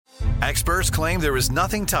Experts claim there is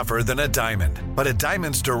nothing tougher than a diamond. But at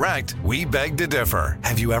Diamonds Direct, we beg to differ.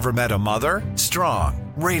 Have you ever met a mother?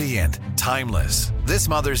 Strong, radiant, timeless. This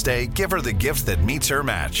Mother's Day, give her the gift that meets her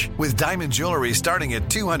match. With diamond jewelry starting at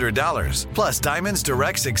 $200. Plus Diamonds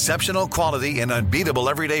Direct's exceptional quality and unbeatable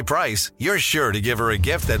everyday price, you're sure to give her a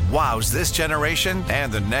gift that wows this generation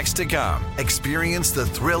and the next to come. Experience the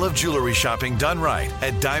thrill of jewelry shopping done right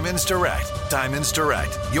at Diamonds Direct. Diamonds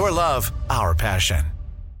Direct. Your love, our passion.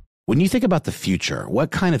 When you think about the future,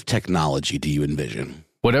 what kind of technology do you envision?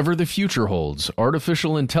 Whatever the future holds,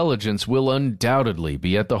 artificial intelligence will undoubtedly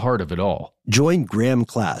be at the heart of it all. Join Graham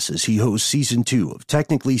Class as he hosts Season 2 of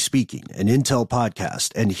Technically Speaking, an Intel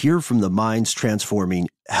podcast, and hear from the minds transforming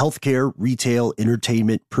healthcare, retail,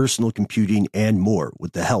 entertainment, personal computing, and more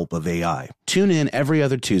with the help of AI. Tune in every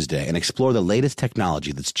other Tuesday and explore the latest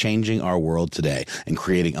technology that's changing our world today and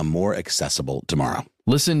creating a more accessible tomorrow.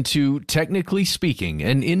 Listen to Technically Speaking,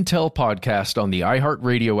 an Intel podcast on the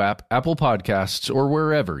iHeartRadio app, Apple Podcasts, or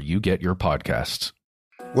wherever you get your podcasts.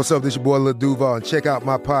 What's up, this your boy Lil Duval, and check out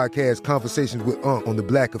my podcast, Conversations with Unc, on the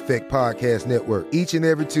Black Effect Podcast Network. Each and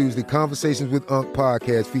every Tuesday, Conversations with Unc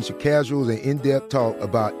podcast feature casuals and in-depth talk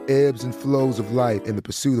about ebbs and flows of life and the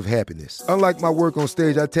pursuit of happiness. Unlike my work on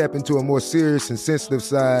stage, I tap into a more serious and sensitive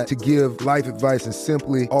side to give life advice and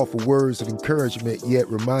simply offer words of encouragement, yet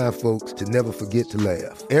remind folks to never forget to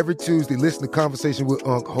laugh. Every Tuesday, listen to Conversations with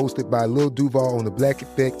Unc, hosted by Lil Duval on the Black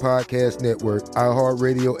Effect Podcast Network,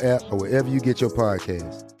 iHeartRadio app, or wherever you get your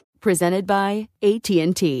podcasts. Presented by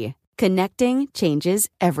AT&T. Connecting changes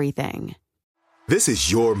everything. This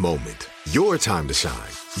is your moment, your time to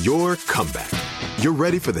shine, your comeback. You're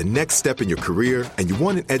ready for the next step in your career, and you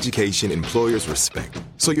want an education employers respect.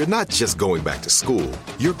 So you're not just going back to school,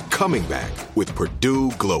 you're coming back with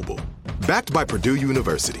Purdue Global. Backed by Purdue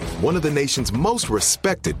University, one of the nation's most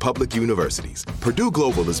respected public universities, Purdue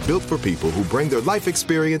Global is built for people who bring their life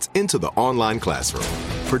experience into the online classroom.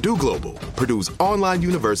 Purdue Global, Purdue's online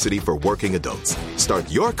university for working adults.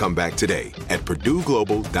 Start your comeback today at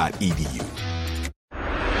purdueglobal.edu.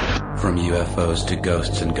 From UFOs to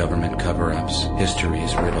ghosts and government cover-ups, history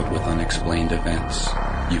is riddled with unexplained events.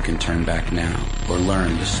 You can turn back now or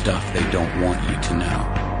learn the stuff they don't want you to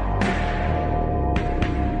know.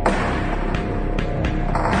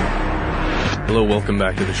 Hello, welcome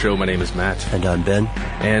back to the show. My name is Matt. And I'm Ben.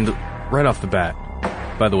 And right off the bat,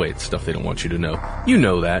 by the way, it's stuff they don't want you to know. You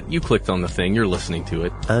know that. You clicked on the thing. You're listening to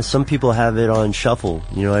it. Some people have it on shuffle.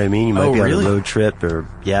 You know what I mean? You might be really? on a road trip or,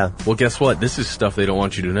 yeah. Well, guess what? This is stuff they don't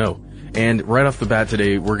want you to know. And right off the bat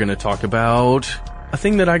today, we're going to talk about a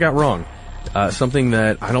thing that I got wrong. Something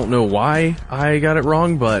that I don't know why I got it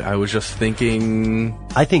wrong, but I was just thinking...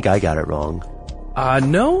 I think I got it wrong.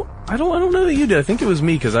 No, I don't know that you did. I think it was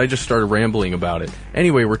me because I just started rambling about it.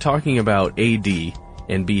 Anyway, we're talking about AD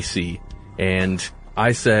and BC, and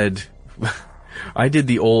I said, I did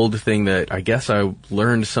the old thing that I guess I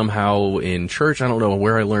learned somehow in church. I don't know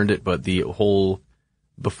where I learned it, but the whole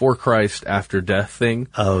before Christ, after death thing.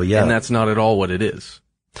 Oh, yeah. And that's not at all what it is.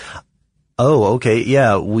 Oh, okay.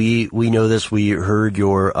 Yeah, we know this. We heard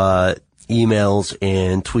your, emails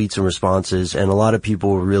and tweets and responses, and a lot of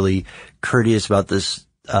people were really courteous about this.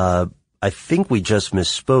 I think we just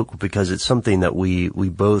misspoke because it's something that we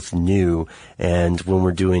both knew, and when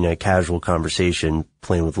we're doing a casual conversation,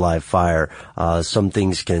 playing with live fire, some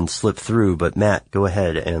things can slip through. But Matt, go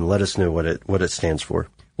ahead and let us know what it stands for.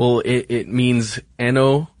 Well, it means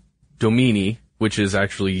Anno Domini, which is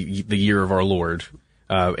actually the year of our Lord,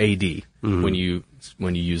 AD, mm-hmm. when you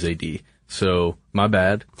use AD. So, my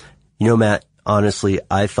bad. You know, Matt, honestly,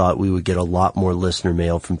 I thought we would get a lot more listener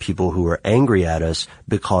mail from people who were angry at us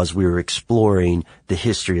because we were exploring the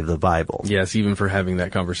history of the Bible. Yes, even for having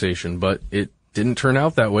that conversation. But it didn't turn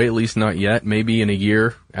out that way, at least not yet. Maybe in a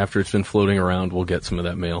year, after it's been floating around, we'll get some of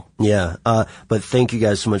that mail. Yeah, but thank you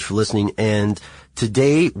guys so much for listening. And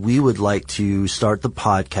today, we would like to start the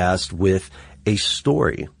podcast with a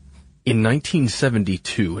story. In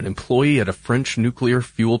 1972, an employee at a French nuclear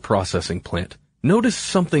fuel processing plant noticed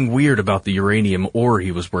something weird about the uranium ore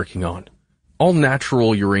he was working on. All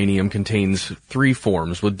natural uranium contains 3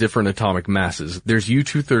 forms with different atomic masses. There's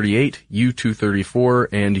U-238, U-234,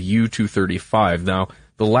 and U-235. Now,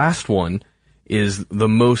 the last one is the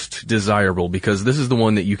most desirable because this is the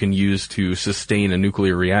one that you can use to sustain a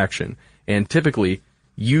nuclear reaction. And typically,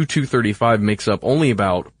 U-235 makes up only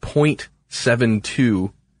about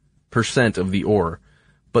 0.72% of the ore.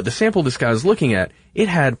 But the sample this guy was looking at, it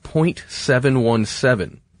had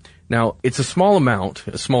 0.717. Now, it's a small amount,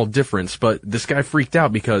 a small difference, but this guy freaked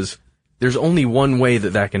out because there's only one way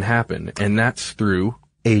that can happen, and that's through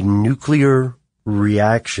a nuclear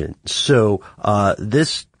reaction. So,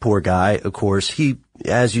 this poor guy, of course, he,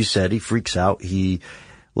 as you said, he freaks out. He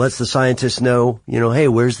lets the scientists know, hey,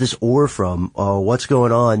 where's this ore from? What's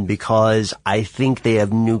going on? Because I think they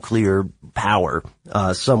have nuclear power,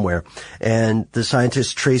 somewhere. And the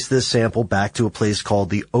scientists trace this sample back to a place called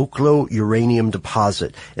the Oklo uranium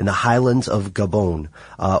deposit in the highlands of Gabon.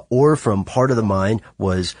 Ore from part of the mine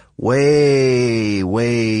was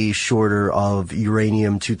way shorter of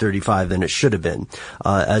uranium-235 than it should have been.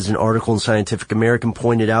 As an article in Scientific American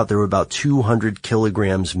pointed out, there were about 200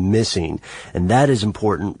 kilograms missing. And that is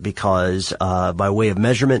important because, by way of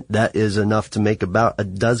measurement, that is enough to make about a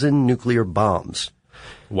dozen nuclear bombs.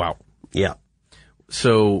 Wow. Yeah.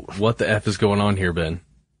 So what the F is going on here, Ben?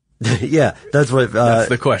 Yeah, that's what, that's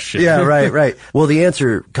the question. Yeah, right. Well, the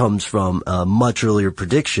answer comes from a much earlier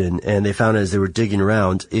prediction, and they found as they were digging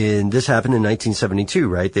around, this happened in 1972,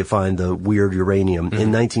 right? They find the weird uranium. Mm-hmm.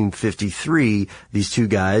 In 1953, these two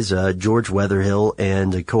guys, George Weatherhill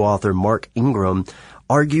and co-author Mark Ingram,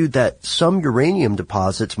 argued that some uranium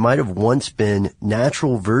deposits might have once been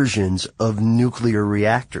natural versions of nuclear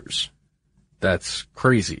reactors. That's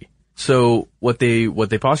crazy. So what they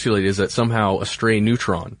postulate is that somehow a stray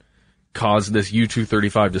neutron caused this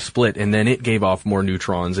U-235 to split, and then it gave off more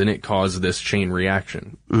neutrons, and it caused this chain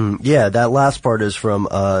reaction. Yeah, that last part is from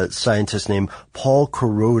a scientist named Paul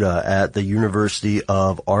Kuroda at the University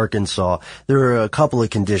of Arkansas. There are a couple of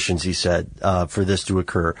conditions, he said, for this to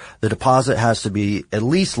occur. The deposit has to be at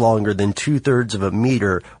least longer than 2/3 of a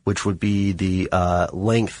meter, which would be the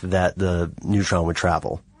length that the neutron would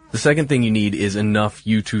travel. The second thing you need is enough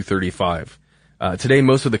U-235. Today,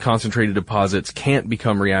 most of the concentrated deposits can't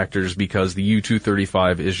become reactors because the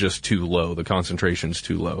U-235 is just too low. The concentration's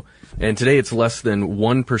too low. And today it's less than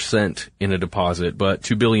 1% in a deposit, but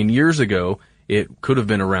 2 billion years ago, it could have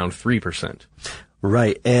been around 3%.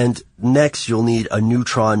 Right. And next, you'll need a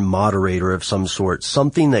neutron moderator of some sort,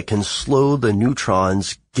 something that can slow the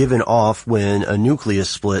neutrons given off when a nucleus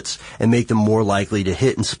splits and make them more likely to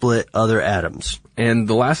hit and split other atoms. And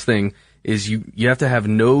the last thing is you have to have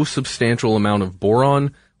no substantial amount of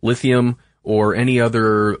boron, lithium, or any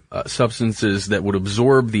other substances that would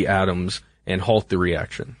absorb the atoms and halt the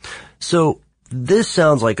reaction. So this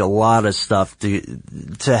sounds like a lot of stuff to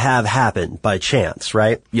have happen by chance,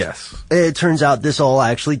 right? Yes. It turns out this all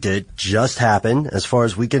actually did just happen, as far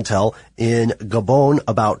as we can tell, in Gabon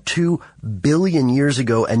about 2 billion years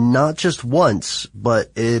ago, and not just once,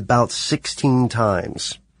 but about 16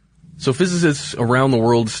 times. So physicists around the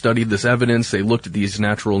world studied this evidence, they looked at these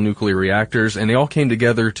natural nuclear reactors, and they all came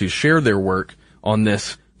together to share their work on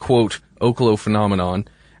this, quote, Oklo phenomenon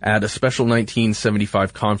at a special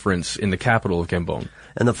 1975 conference in the capital of Gabon.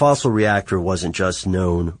 And the fossil reactor wasn't just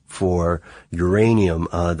known for uranium.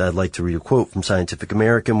 I'd like to read a quote from Scientific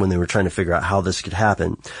American when they were trying to figure out how this could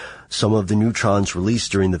happen. Some of the neutrons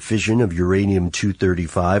released during the fission of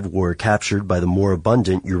uranium-235 were captured by the more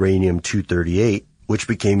abundant uranium-238, which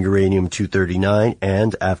became uranium-239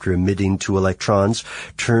 and, after emitting 2 electrons,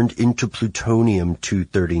 turned into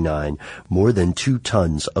plutonium-239. More than 2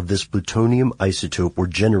 tons of this plutonium isotope were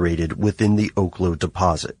generated within the Oklo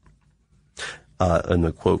deposit. And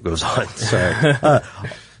the quote goes on. Sorry.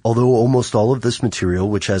 Although almost all of this material,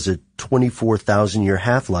 which has a 24,000-year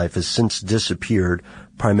half-life, has since disappeared,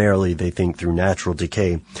 primarily, they think, through natural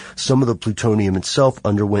decay, some of the plutonium itself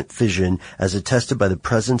underwent fission, as attested by the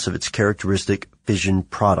presence of its characteristic fission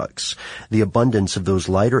products. The abundance of those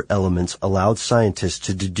lighter elements allowed scientists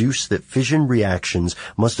to deduce that fission reactions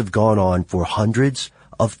must have gone on for hundreds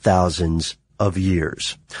of thousands of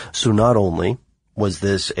years. So not only was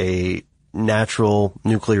this a natural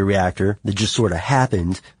nuclear reactor that just sort of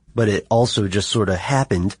happened, but it also just sort of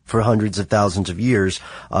happened for hundreds of thousands of years.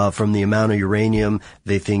 From the amount of uranium,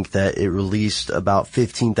 they think that it released about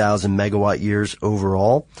 15,000 megawatt years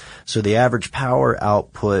overall. So the average power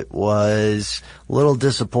output was a little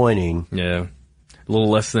disappointing. Yeah, a little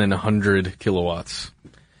less than 100 kilowatts.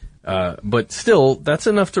 But still, that's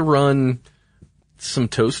enough to run some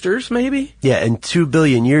toasters, maybe? Yeah, and 2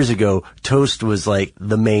 billion years ago, toast was like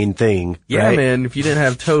the main thing. Yeah, right? man, if you didn't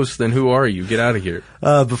have toast, then who are you? Get out of here.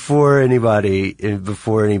 Before anybody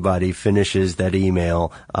finishes that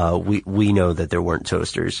email, we know that there weren't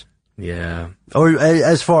toasters. Yeah. Or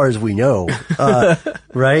as far as we know,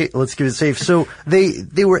 right? Let's keep it safe. So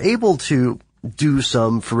they were able to do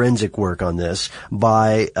some forensic work on this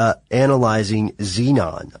by analyzing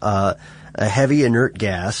xenon, a heavy inert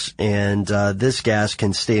gas, and this gas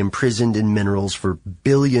can stay imprisoned in minerals for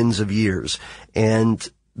billions of years. And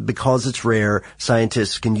because it's rare,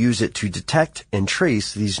 scientists can use it to detect and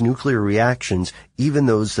trace these nuclear reactions, even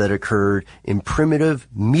those that occurred in primitive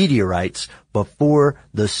meteorites before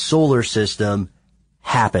the solar system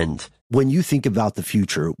happened. When you think about the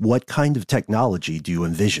future, what kind of technology do you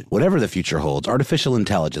envision? Whatever the future holds, artificial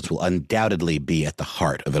intelligence will undoubtedly be at the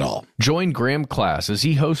heart of it all. Join Graham Class as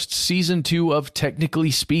he hosts Season 2 of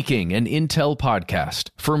Technically Speaking, an Intel podcast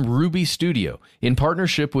from Ruby Studio in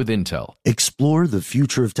partnership with Intel. Explore the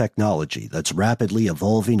future of technology that's rapidly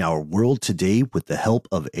evolving our world today with the help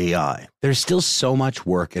of AI. There's still so much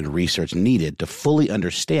work and research needed to fully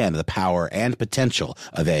understand the power and potential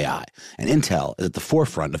of AI, and Intel is at the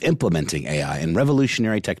forefront of implementing AI and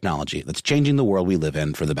revolutionary technology that's changing the world we live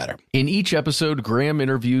in for the better. In each episode, Graham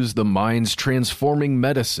interviews the minds transforming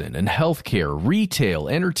medicine and healthcare, retail,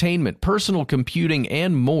 entertainment, personal computing,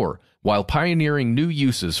 and more, while pioneering new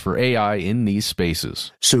uses for AI in these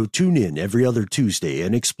spaces. So tune in every other Tuesday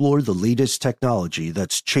and explore the latest technology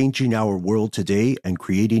that's changing our world today and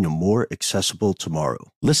creating a more accessible tomorrow.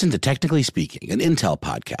 Listen to Technically Speaking, an Intel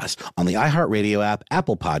podcast on the iHeartRadio app,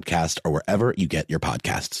 Apple Podcast, or wherever you get your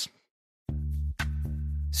podcasts.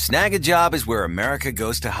 Snag a Job is where America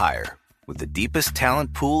goes to hire, with the deepest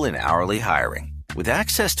talent pool in hourly hiring. With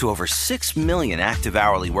access to over 6 million active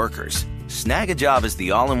hourly workers, Snag a Job is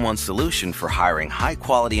the all-in-one solution for hiring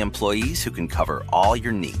high-quality employees who can cover all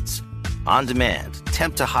your needs. On demand,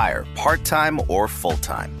 temp to hire, part-time or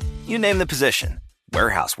full-time. You name the position.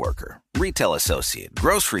 Warehouse worker, retail associate,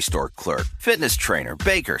 grocery store clerk, fitness trainer,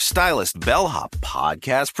 baker, stylist, bellhop,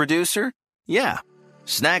 podcast producer. Yeah,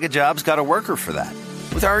 Snag a Job's got a worker for that.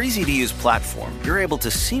 With our easy-to-use platform, you're able to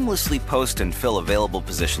seamlessly post and fill available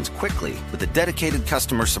positions quickly with a dedicated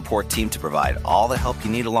customer support team to provide all the help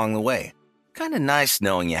you need along the way. Kind of nice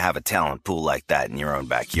knowing you have a talent pool like that in your own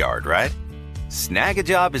backyard, right?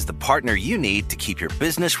 Snag-a-Job is the partner you need to keep your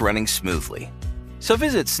business running smoothly. So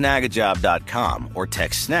visit snagajob.com or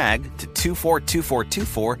text snag to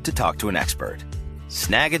 242424 to talk to an expert.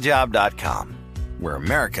 Snagajob.com, where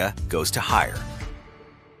America goes to hire.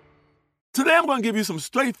 Today I'm going to give you some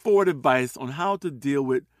straightforward advice on how to deal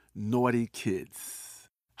with naughty kids.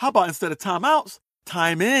 How about instead of timeouts,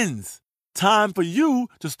 time-ins? Time for you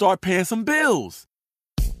to start paying some bills.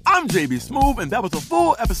 I'm JB Smoove, and that was a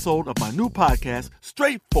full episode of my new podcast,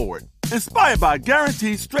 Straightforward, inspired by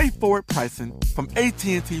guaranteed straightforward pricing from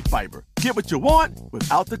AT&T Fiber. Get what you want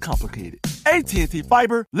without the complicated. AT&T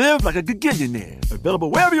Fiber, live like a gigillionaire. Available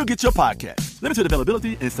wherever you get your podcasts. Limited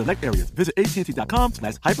availability in select areas. Visit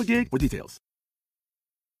AT&T.com/hypergig for details.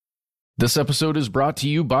 This episode is brought to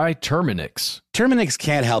you by Terminix. Terminix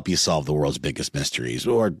can't help you solve the world's biggest mysteries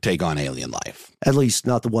or take on alien life. At least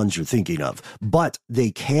not the ones you're thinking of. But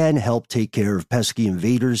they can help take care of pesky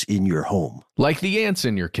invaders in your home. Like the ants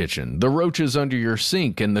in your kitchen, the roaches under your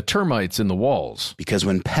sink, and the termites in the walls. Because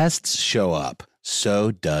when pests show up,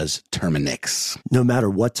 so does Terminix. No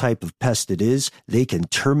matter what type of pest it is, they can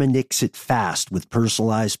Terminix it fast with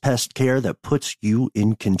personalized pest care that puts you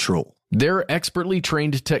in control. Their expertly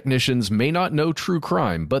trained technicians may not know true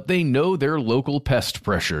crime, but they know their local pest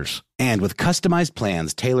pressures. And with customized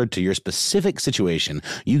plans tailored to your specific situation,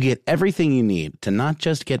 you get everything you need to not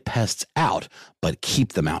just get pests out, but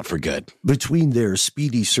keep them out for good. Between their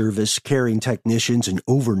speedy service, caring technicians, and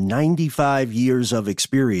over 95 years of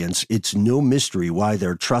experience, it's no mystery why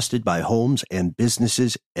they're trusted by homes and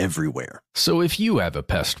businesses everywhere. So if you have a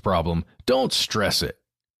pest problem, don't stress it.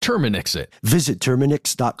 Terminix it. Visit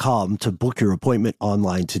Terminix.com to book your appointment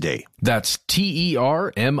online today. That's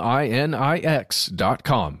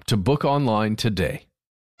TERMINIX.com to book online today.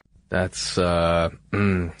 That's, hold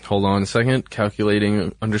on a second.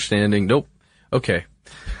 Calculating, understanding. Nope. Okay.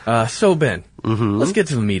 So Ben, let's get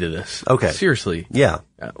to the meat of this. Okay. Seriously. Yeah.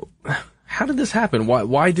 How did this happen?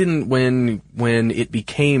 Why didn't, when it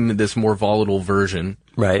became this more volatile version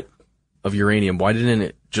right. of uranium, why didn't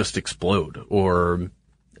it just explode or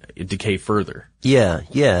decay further? Yeah.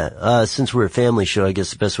 Since we're a family show, I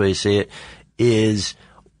guess the best way to say it is,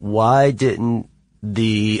 why didn't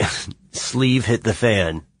the sleeve hit the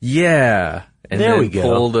fan? Yeah. And there then we go.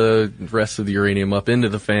 Pull the rest of the uranium up into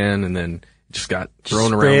the fan and then just got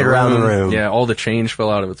thrown around the room. Yeah, all the change fell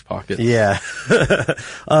out of its pocket. Yeah.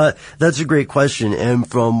 That's a great question. And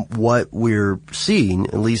from what we're seeing,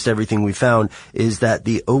 at least everything we found, is that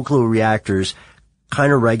the Oklo reactors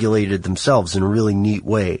kind of regulated themselves in a really neat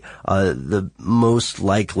way. The most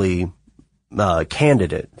likely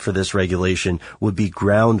candidate for this regulation would be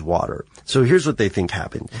groundwater. So here's what they think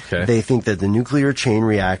happened. Okay. They think that the nuclear chain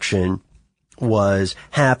reaction was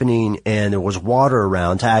happening and there was water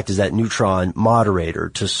around to act as that neutron moderator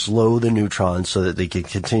to slow the neutrons so that they could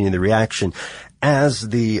continue the reaction. As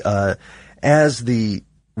the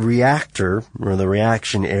reactor, or the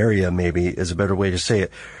reaction area maybe is a better way to say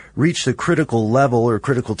it, reached the critical level or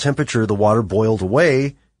critical temperature, the water boiled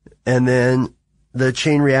away, and then the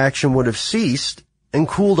chain reaction would have ceased and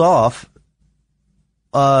cooled off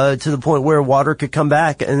to the point where water could come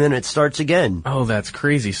back and then it starts again. Oh, that's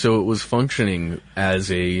crazy. So it was functioning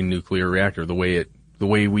as a nuclear reactor the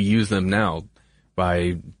way we use them now,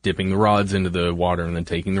 by dipping the rods into the water and then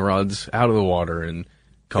taking the rods out of the water and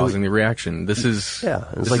causing the reaction. This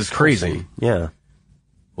is crazy. Yeah.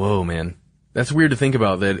 Whoa, man. That's weird to think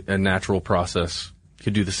about, that a natural process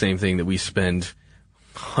could do the same thing that we spend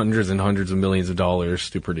hundreds and hundreds of millions of dollars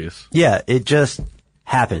to produce. Yeah, it just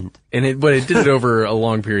happened. But it did it over a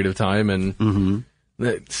long period of time, and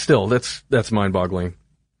still, that's mind-boggling.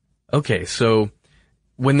 Okay, so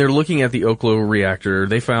when they're looking at the Oklo reactor,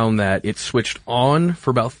 they found that it switched on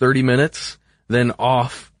for about 30 minutes, then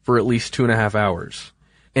off for at least 2.5 hours.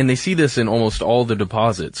 And they see this in almost all the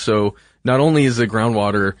deposits. So not only is the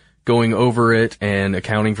groundwater going over it and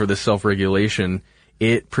accounting for the self-regulation,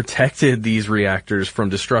 it protected these reactors from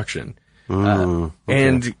destruction.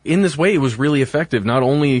 And in this way, it was really effective. Not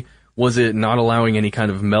only was it not allowing any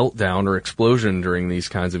kind of meltdown or explosion during these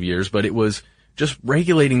kinds of years, but it was just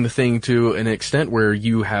regulating the thing to an extent where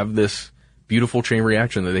you have this beautiful chain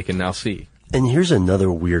reaction that they can now see. And here's another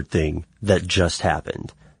weird thing that just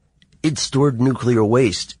happened. It stored nuclear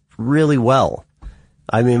waste really well.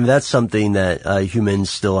 I mean, that's something that humans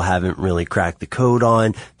still haven't really cracked the code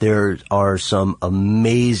on. There are some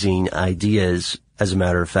amazing ideas, as a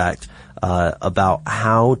matter of fact, about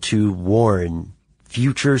how to warn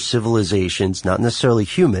future civilizations, not necessarily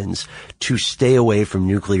humans, to stay away from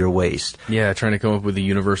nuclear waste. Yeah, trying to come up with a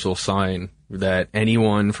universal sign that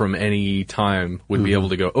anyone from any time would be able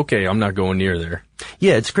to go, okay, I'm not going near there.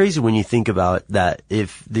 Yeah, it's crazy when you think about that.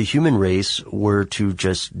 If the human race were to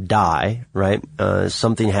just die, right?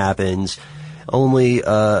 Something happens. Only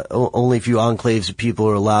a few enclaves of people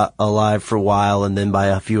are alive for a while, and then by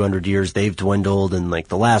a few hundred years they've dwindled, and like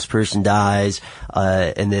the last person dies,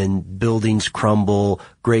 and then buildings crumble,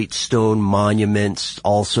 great stone monuments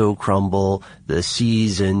also crumble, the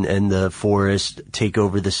seas and the forest take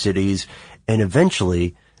over the cities, and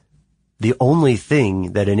eventually the only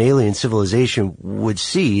thing that an alien civilization would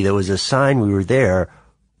see that was a sign we were there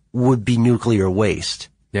would be nuclear waste.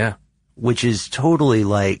 Yeah. Which is totally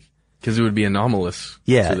like, because it would be anomalous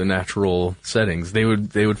to the natural settings. They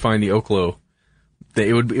would find the Oklo.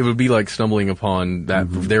 It would be like stumbling upon that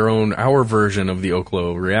our version of the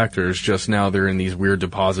Oklo reactors. Just now they're in these weird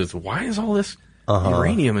deposits. Why is all this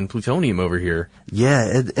uranium and plutonium over here?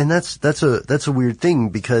 Yeah, and that's a weird thing,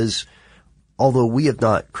 because although we have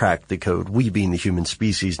not cracked the code, we being the human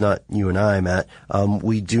species, not you and I, Matt,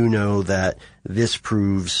 we do know that this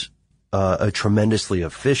proves a tremendously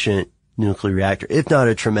efficient nuclear reactor, if not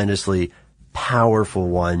a tremendously powerful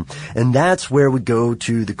one. And that's where we go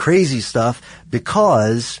to the crazy stuff,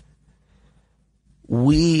 because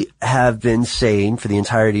we have been saying for the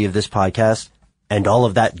entirety of this podcast, and all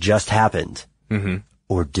of that just happened.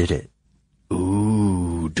 Or did it?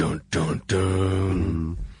 Ooh, dun, dun,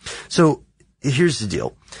 dun. So here's the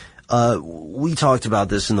deal. We talked about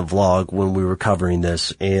this in the vlog when we were covering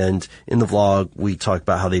this, and in the vlog we talked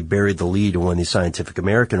about how they buried the lead in one of these Scientific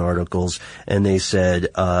American articles, and they said,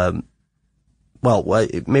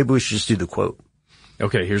 maybe we should just do the quote.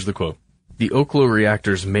 Okay, here's the quote. The Oklo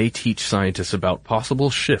reactors may teach scientists about possible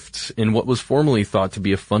shifts in what was formerly thought to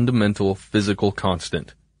be a fundamental physical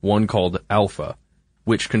constant, one called alpha,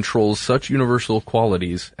 which controls such universal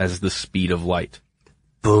qualities as the speed of light.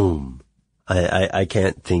 Boom. I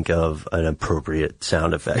can't think of an appropriate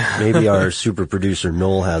sound effect. Maybe our super producer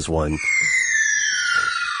Noel has one.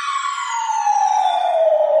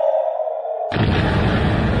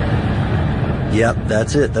 Yep,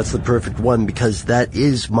 that's it. That's the perfect one, because that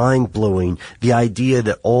is mind-blowing. The idea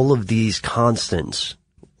that all of these constants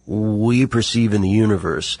we perceive in the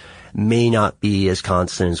universe may not be as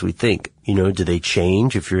constant as we think. You know, do they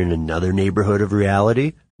change if you're in another neighborhood of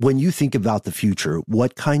reality? When you think about the future,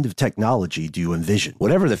 what kind of technology do you envision?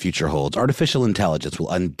 Whatever the future holds, artificial intelligence will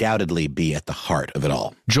undoubtedly be at the heart of it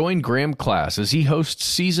all. Join Graham Class as he hosts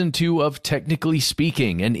Season 2 of Technically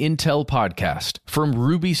Speaking, an Intel podcast from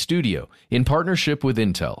Ruby Studio in partnership with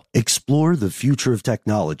Intel. Explore the future of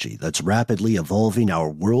technology that's rapidly evolving our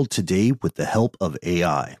world today with the help of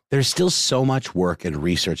AI. There's still so much work and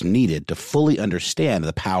research needed to fully understand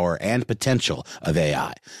the power and potential of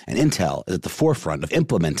AI, and Intel is at the forefront of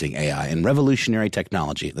implementing AI and revolutionary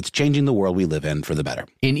technology that's changing the world we live in for the better.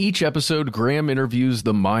 In each episode, Graham interviews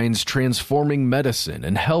the minds transforming medicine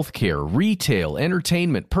and healthcare, retail,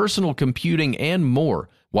 entertainment, personal computing, and more,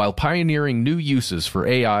 while pioneering new uses for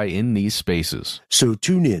AI in these spaces. So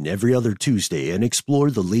tune in every other Tuesday and explore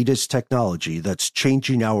the latest technology that's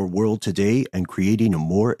changing our world today and creating a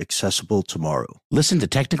more accessible tomorrow. Listen to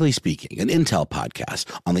Technically Speaking, an Intel podcast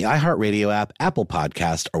on the iHeartRadio app, Apple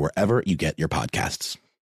Podcast, or wherever you get your podcasts.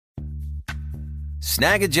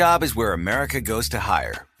 Snag a Job is where America goes to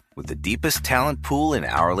hire, with the deepest talent pool in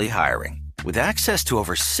hourly hiring. With access to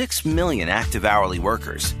over 6 million active hourly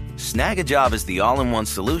workers, Snag a Job is the all-in-one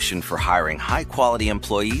solution for hiring high-quality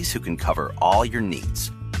employees who can cover all your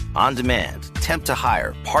needs. On demand, temp to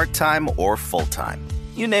hire, part-time or full-time.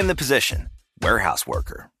 You name the position. Warehouse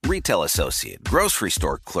worker, retail associate, grocery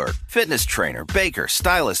store clerk, fitness trainer, baker,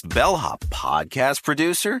 stylist, bellhop, podcast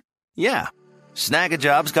producer. Yeah, Snag a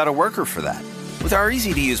Job's got a worker for that. With our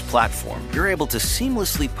easy-to-use platform, you're able to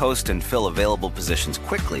seamlessly post and fill available positions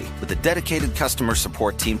quickly with a dedicated customer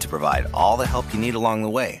support team to provide all the help you need along the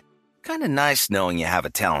way. Kind of nice knowing you have a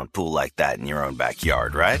talent pool like that in your own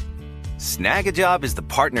backyard, right? Snag a Job is the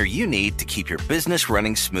partner you need to keep your business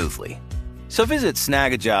running smoothly. So visit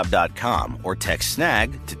snagajob.com or text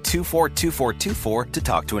SNAG to 242424 to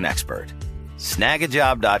talk to an expert.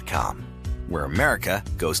 Snagajob.com, where America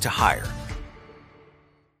goes to hire.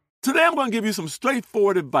 Today I'm going to give you some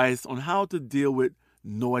straightforward advice on how to deal with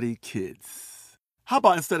naughty kids. How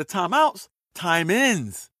about instead of timeouts,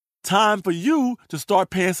 time-ins? Time for you to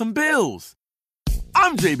start paying some bills.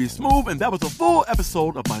 I'm JB Smoove, and that was a full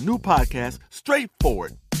episode of my new podcast,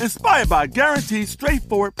 Straightforward, inspired by guaranteed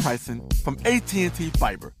straightforward pricing from AT&T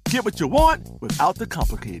Fiber. Get what you want without the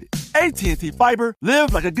complicated. AT&T Fiber,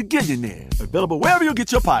 live like a gigillionaire. Available wherever you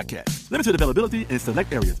get your podcasts. Limited availability in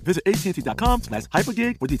select areas. Visit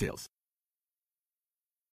AT&T.com/hypergig for details.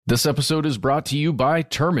 This episode is brought to you by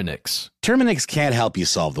Terminix. Terminix can't help you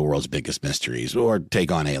solve the world's biggest mysteries or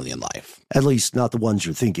take on alien life. At least not the ones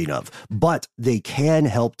you're thinking of. But they can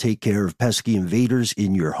help take care of pesky invaders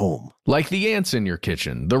in your home. Like the ants in your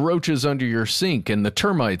kitchen, the roaches under your sink, and the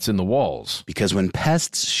termites in the walls. Because when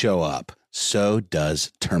pests show up, so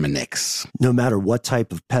does Terminix. No matter what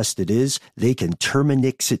type of pest it is, they can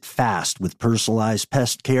Terminix it fast with personalized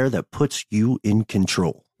pest care that puts you in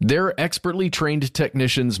control. Their expertly trained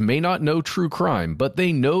technicians may not know true crime, but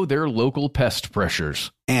they know their local pest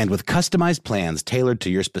pressures. And with customized plans tailored to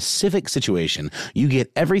your specific situation, you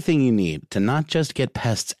get everything you need to not just get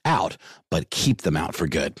pests out, but keep them out for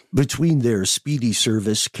good. Between their speedy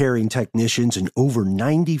service, caring technicians, and over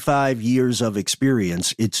 95 years of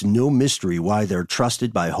experience, it's no mystery why they're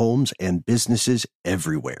trusted by homes and businesses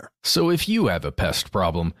everywhere. So if you have a pest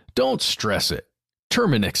problem, don't stress it.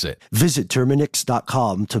 Terminix it. Visit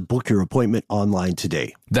Terminix.com to book your appointment online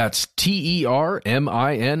today. That's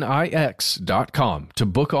TERMINIX.com to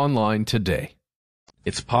book online today.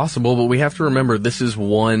 It's possible, but we have to remember this is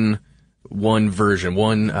one version,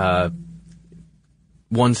 one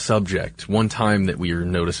subject, one time that we are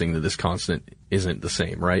noticing that this constant isn't the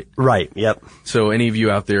same, right? Right, yep. So any of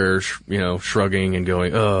you out there, shrugging and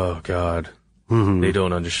going, oh, God, they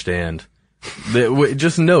don't understand.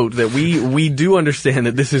 Just note that we do understand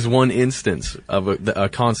that this is one instance of a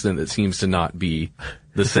constant that seems to not be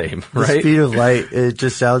the same, right? The speed of light, it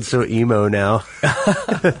just sounds so emo now.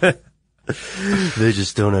 They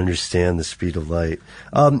just don't understand the speed of light.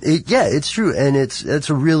 It's true. And it's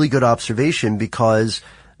a really good observation because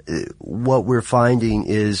what we're finding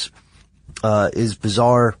is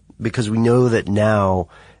bizarre because we know that now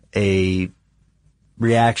a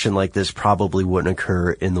reaction like this probably wouldn't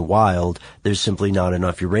occur in the wild. There's simply not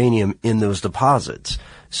enough uranium in those deposits.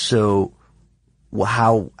 So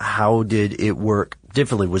how did it work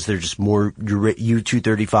differently? Was there just more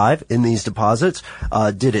U-235 in these deposits?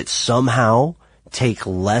 Did it somehow take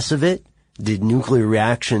less of it? Did nuclear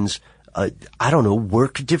reactions,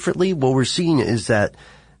 work differently? What we're seeing is that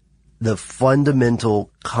the fundamental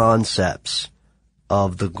concepts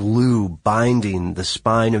of the glue binding the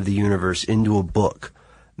spine of the universe into a book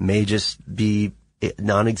may just be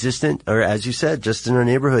non-existent, or as you said, just in our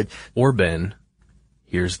neighborhood. Or Ben,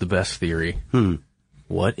 here's the best theory.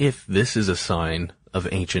 What if this is a sign of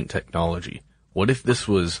ancient technology? What if this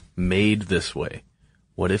was made this way?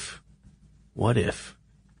 What if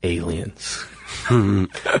aliens?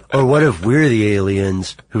 Or what if we're the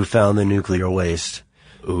aliens who found the nuclear waste?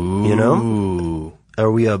 Ooh. You know? Are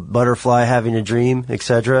we a butterfly having a dream,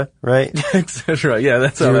 etc., right? etc. Yeah,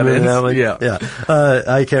 that's how that ends. That one? Yeah.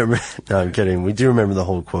 I can't remember. No, I'm kidding. We do remember the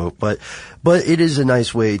whole quote, but it is a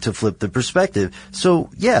nice way to flip the perspective. So,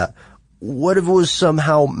 yeah, what if it was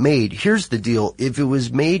somehow made? Here's the deal. If it was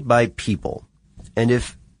made by people, and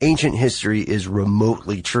if ancient history is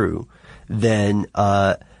remotely true, then,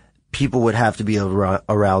 people would have to be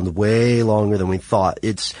around way longer than we thought.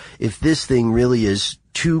 If this thing really is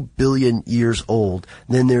 2 billion years old,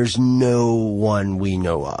 then there's no one we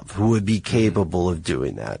know of who would be capable of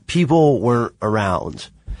doing that. People weren't around.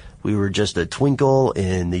 We were just a twinkle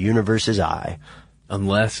in the universe's eye.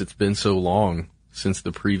 Unless it's been so long since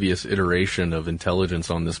the previous iteration of intelligence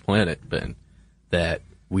on this planet, Ben, that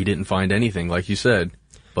we didn't find anything, like you said,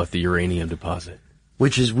 but the uranium deposit.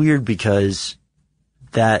 Which is weird because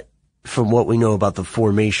that, from what we know about the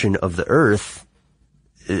formation of the Earth,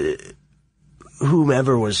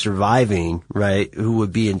 whomever was surviving, right, who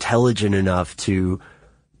would be intelligent enough to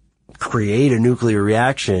create a nuclear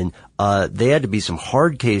reaction, they had to be some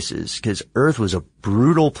hard cases because Earth was a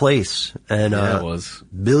brutal place. And, it was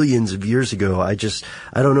billions of years ago. I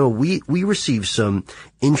don't know. We received some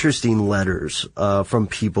interesting letters, from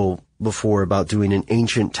people before about doing an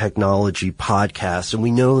ancient technology podcast. And we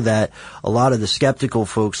know that a lot of the skeptical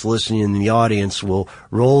folks listening in the audience will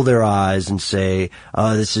roll their eyes and say,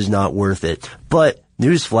 this is not worth it. But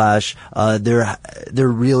newsflash, there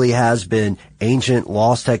really has been ancient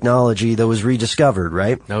lost technology that was rediscovered,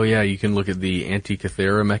 right? Oh yeah, you can look at the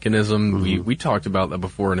Antikythera mechanism. Mm-hmm. We talked about that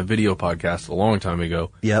before in a video podcast a long time ago.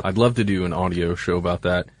 Yep. I'd love to do an audio show about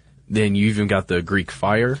that. Then you even got the Greek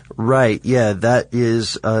fire. Right, yeah, that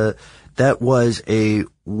was a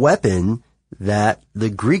weapon that the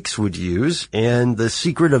Greeks would use, and the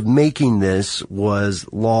secret of making this was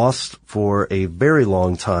lost for a very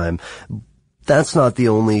long time. That's not the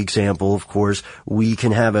only example, of course. We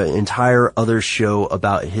can have an entire other show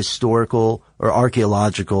about historical or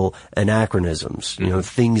archaeological anachronisms,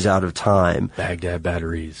 things out of time. Baghdad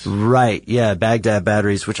batteries. Right, yeah, Baghdad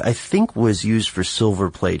batteries, which I think was used for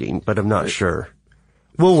silver plating, but I'm not sure.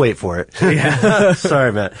 We'll wait for it. Yeah.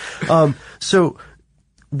 Sorry, Matt. So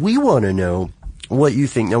we want to know what you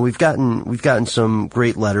think. Now we've gotten some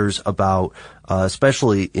great letters about,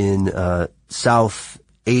 especially in, South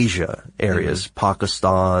Asia areas,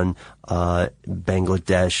 Pakistan,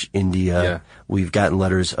 Bangladesh, India. Yeah. We've gotten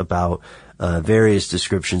letters about various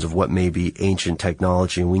descriptions of what may be ancient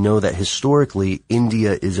technology. And we know that historically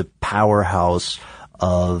India is a powerhouse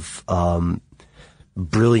of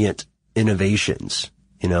brilliant innovations.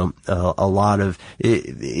 A lot of,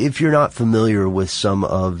 if you're not familiar with some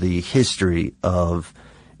of the history of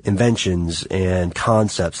inventions and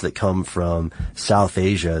concepts that come from South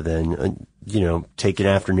Asia, then take an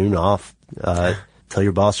afternoon off, tell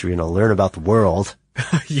your boss you're going to learn about the world.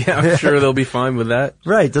 Yeah, I'm sure they'll be fine with that.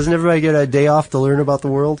 Right. Doesn't everybody get a day off to learn about the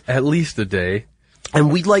world? At least a day.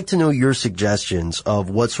 And we'd like to know your suggestions of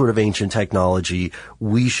what sort of ancient technology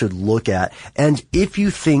we should look at. And if you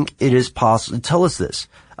think it is possible, tell us this.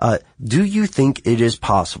 Do you think it is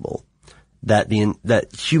possible that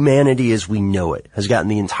that humanity as we know it has gotten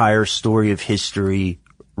the entire story of history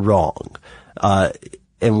wrong?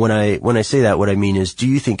 And when I say that, what I mean is, do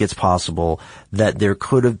you think it's possible that there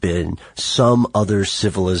could have been some other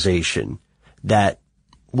civilization that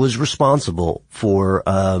was responsible for,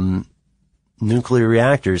 nuclear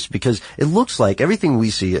reactors? Because it looks like everything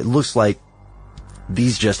we see, it looks like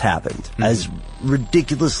these just happened. Mm-hmm. As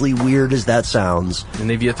ridiculously weird as that sounds. And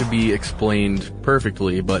they've yet to be explained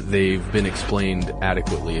perfectly, but they've been explained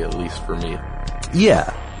adequately, at least for me.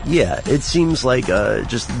 Yeah. Yeah, it seems like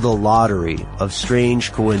just the lottery of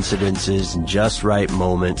strange coincidences and just right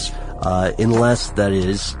moments, unless that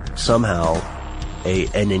is somehow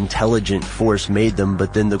an intelligent force made them.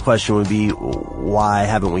 But then the question would be, why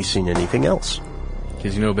haven't we seen anything else?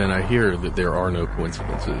 Because, Ben, I hear that there are no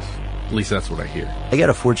coincidences. At least that's what I hear. I got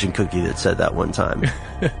a fortune cookie that said that one time.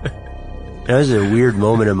 That was a weird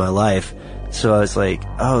moment in my life. So I was like,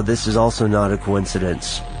 oh, this is also not a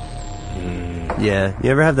coincidence. Yeah.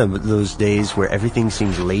 You ever have those days where everything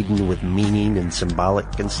seems laden with meaning and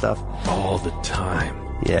symbolic and stuff? All the time.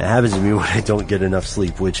 Yeah, it happens to me when I don't get enough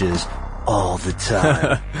sleep, which is all the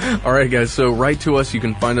time. All right, guys. So write to us. You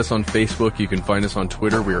can find us on Facebook. You can find us on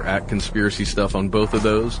Twitter. We are at Conspiracy Stuff on both of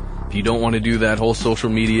those. If you don't want to do that whole social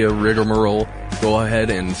media rigmarole, go ahead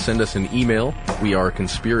and send us an email. We are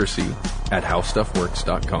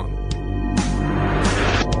conspiracy@howstuffworks.com.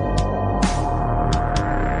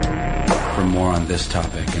 For more on this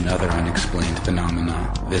topic and other unexplained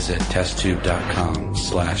phenomena, visit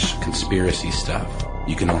testtube.com/conspiracystuff.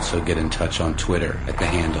 You can also get in touch on Twitter at the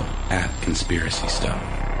handle @conspiracystuff.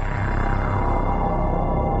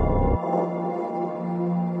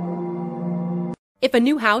 If a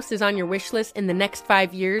new house is on your wish list in the next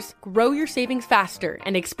 5 years, grow your savings faster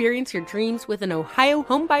and experience your dreams with an Ohio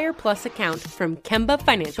Homebuyer Plus account from Kemba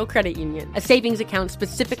Financial Credit Union. A savings account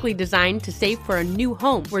specifically designed to save for a new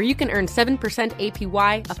home, where you can earn 7%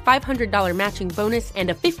 APY, a $500 matching bonus,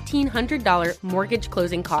 and a $1,500 mortgage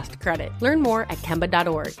closing cost credit. Learn more at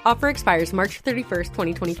Kemba.org. Offer expires March 31st,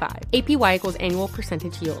 2025. APY equals annual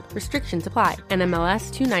percentage yield. Restrictions apply.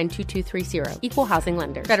 NMLS 292230. Equal housing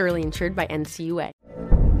lender. Federally insured by NCUA.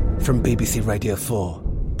 From BBC Radio 4,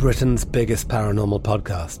 Britain's biggest paranormal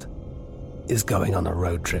podcast is going on a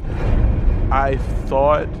road trip. I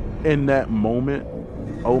thought in that moment,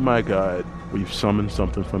 oh my God, we've summoned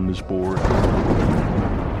something from this board.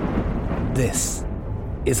 This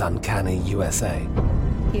is Uncanny USA.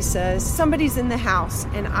 He says, somebody's in the house,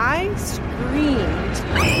 and I screamed.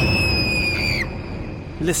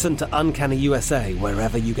 Listen to Uncanny USA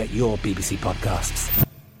wherever you get your BBC podcasts,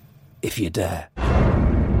 if you dare.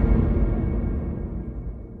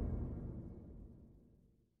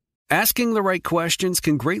 Asking the right questions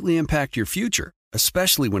can greatly impact your future,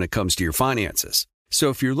 especially when it comes to your finances. So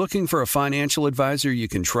if you're looking for a financial advisor you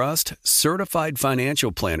can trust, certified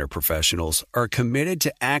financial planner professionals are committed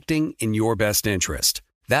to acting in your best interest.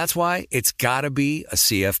 That's why it's got to be a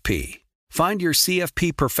CFP. Find your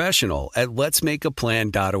CFP professional at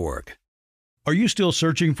letsmakeaplan.org. Are you still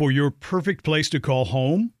searching for your perfect place to call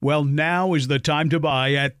home? Well, now is the time to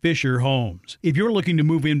buy at Fisher Homes. If you're looking to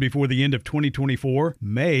move in before the end of 2024,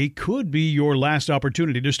 May could be your last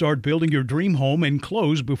opportunity to start building your dream home and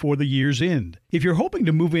close before the year's end. If you're hoping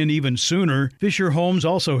to move in even sooner, Fisher Homes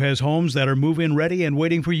also has homes that are move-in ready and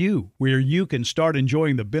waiting for you, where you can start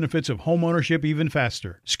enjoying the benefits of homeownership even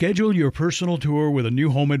faster. Schedule your personal tour with a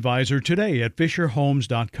new home advisor today at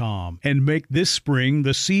FisherHomes.com and make this spring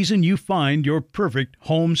the season you find your perfect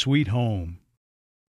home sweet home.